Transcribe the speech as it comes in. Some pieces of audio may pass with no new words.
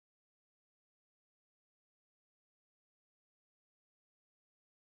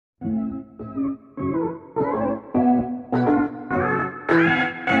Hi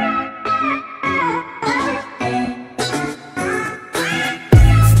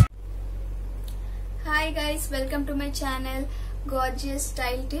guys, welcome to my channel Gorgeous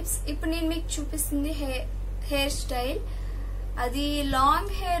Style Tips. ఇప్పుడు నేను మీకు చూపిస్తుంది హెయిర్ స్టైల్. అది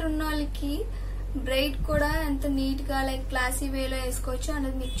లాంగ్ హెయిర్ ఉన్న వాళ్ళకి బ్రైడ్ కూడా ఎంత నీట్ గా లైక్ క్లాసీ వేలో వేసుకోవచ్చు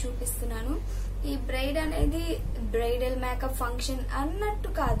అనేది మీకు చూపిస్తున్నాను. ఈ బ్రైడ్ అనేది బ్రైడల్ మేకప్ ఫంక్షన్ అన్నట్టు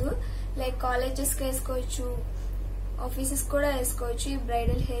కాదు, లైక్ కాలేజెస్ కి వేసుకోవచ్చు, ఆఫీసెస్ కూడా వేసుకోవచ్చు. ఈ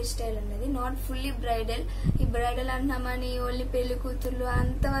బ్రైడల్ హెయిర్ స్టైల్ అనేది నాట్ ఫుల్లీ బ్రైడల్. ఈ బ్రైడల్ అన్నామని ఓన్లీ పెళ్లి కూతుర్లు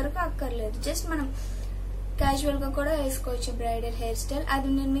అంతవరకు అక్కర్లేదు, జస్ట్ మనం క్యాజువల్ గా కూడా వేసుకోవచ్చు బ్రైడల్ హెయిర్ స్టైల్. అది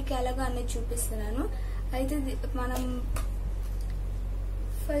నేను మీకు ఎలాగో అనేది చూపిస్తున్నాను. అయితే మనం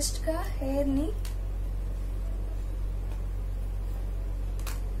ఫస్ట్ గా హెయిర్ ని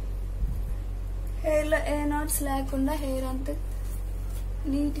హెయిర్ లో ఏ నాట్స్ లేకుండా హెయిర్ అంతా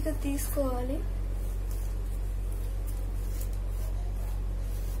నీట్ గా తీసుకోవాలి.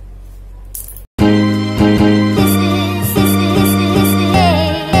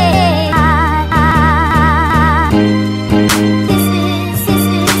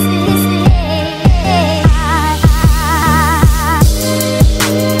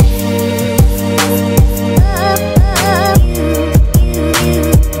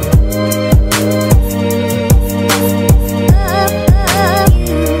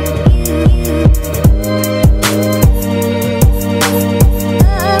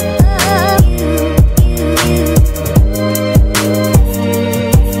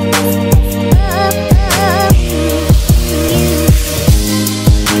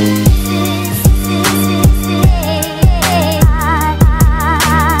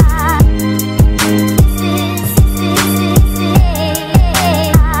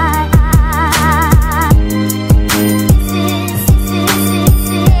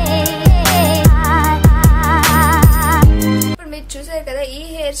 చూసారు కదా, ఈ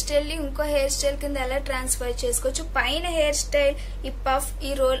హెయిర్ స్టైల్ ని ఇంకో హెయిర్ స్టైల్ కింద ఎలా ట్రాన్స్ఫర్ చేసుకోవచ్చు. పైన హెయిర్ స్టైల్, ఈ పఫ్,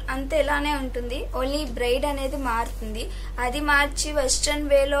 ఈ రోల్ అంతా ఇలానే ఉంటుంది, ఓన్లీ బ్రైడ్ అనేది మారుతుంది. అది మార్చి వెస్ట్రన్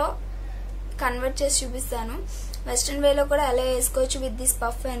వేలో కన్వర్ట్ చేసి చూపిస్తాను. వెస్ట్రన్ వేలో కూడా ఎలా వేసుకోవచ్చు with this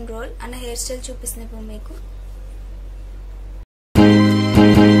puff and role అన్న హెయిర్ స్టైల్ చూపిస్తున్నాను ఇప్పుడు మీకు.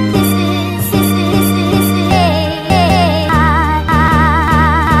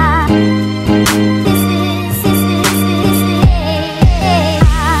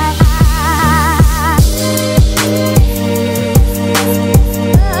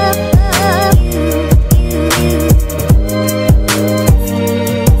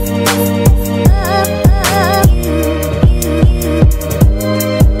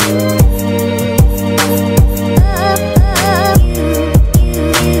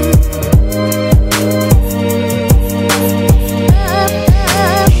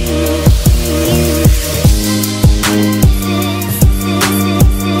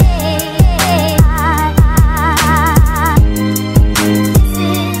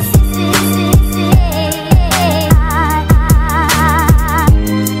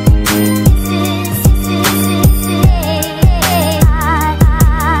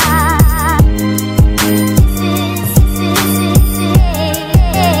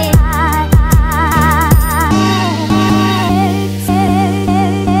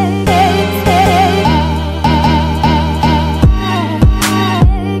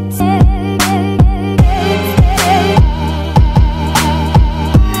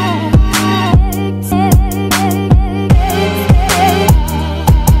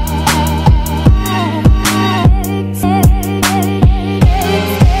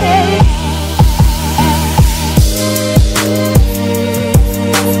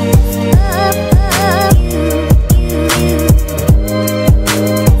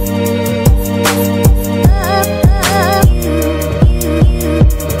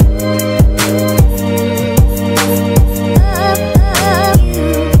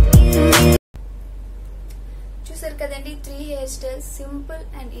 కదండి, 3 hair styles, simple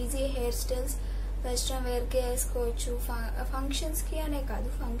and easy hair styles. Western wear కి వేసుకోవచ్చు, ఫంక్షన్స్ కి అనే కాదు,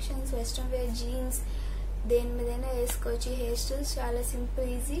 ఫంక్షన్స్, వెస్ట్రన్ వేర్, జీన్స్, దేని మీదైనా వేసుకోవచ్చు. ఈ హెయిర్ స్టైల్స్ చాలా సింపుల్,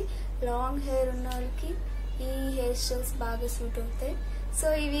 ఈజీ. లాంగ్ హెయిర్ ఉన్న వాళ్ళకి ఈ హెయిర్ స్టైల్స్ బాగా సూట్ అవుతాయి. సో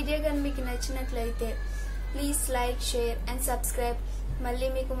ఈ వీడియో కానీ మీకు నచ్చినట్లయితే please like, share and subscribe. మళ్ళీ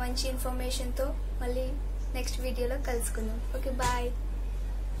మీకు మంచి ఇన్ఫర్మేషన్ తో మళ్ళీ నెక్స్ట్ వీడియోలో కలుసుకుందాం. Okay, bye.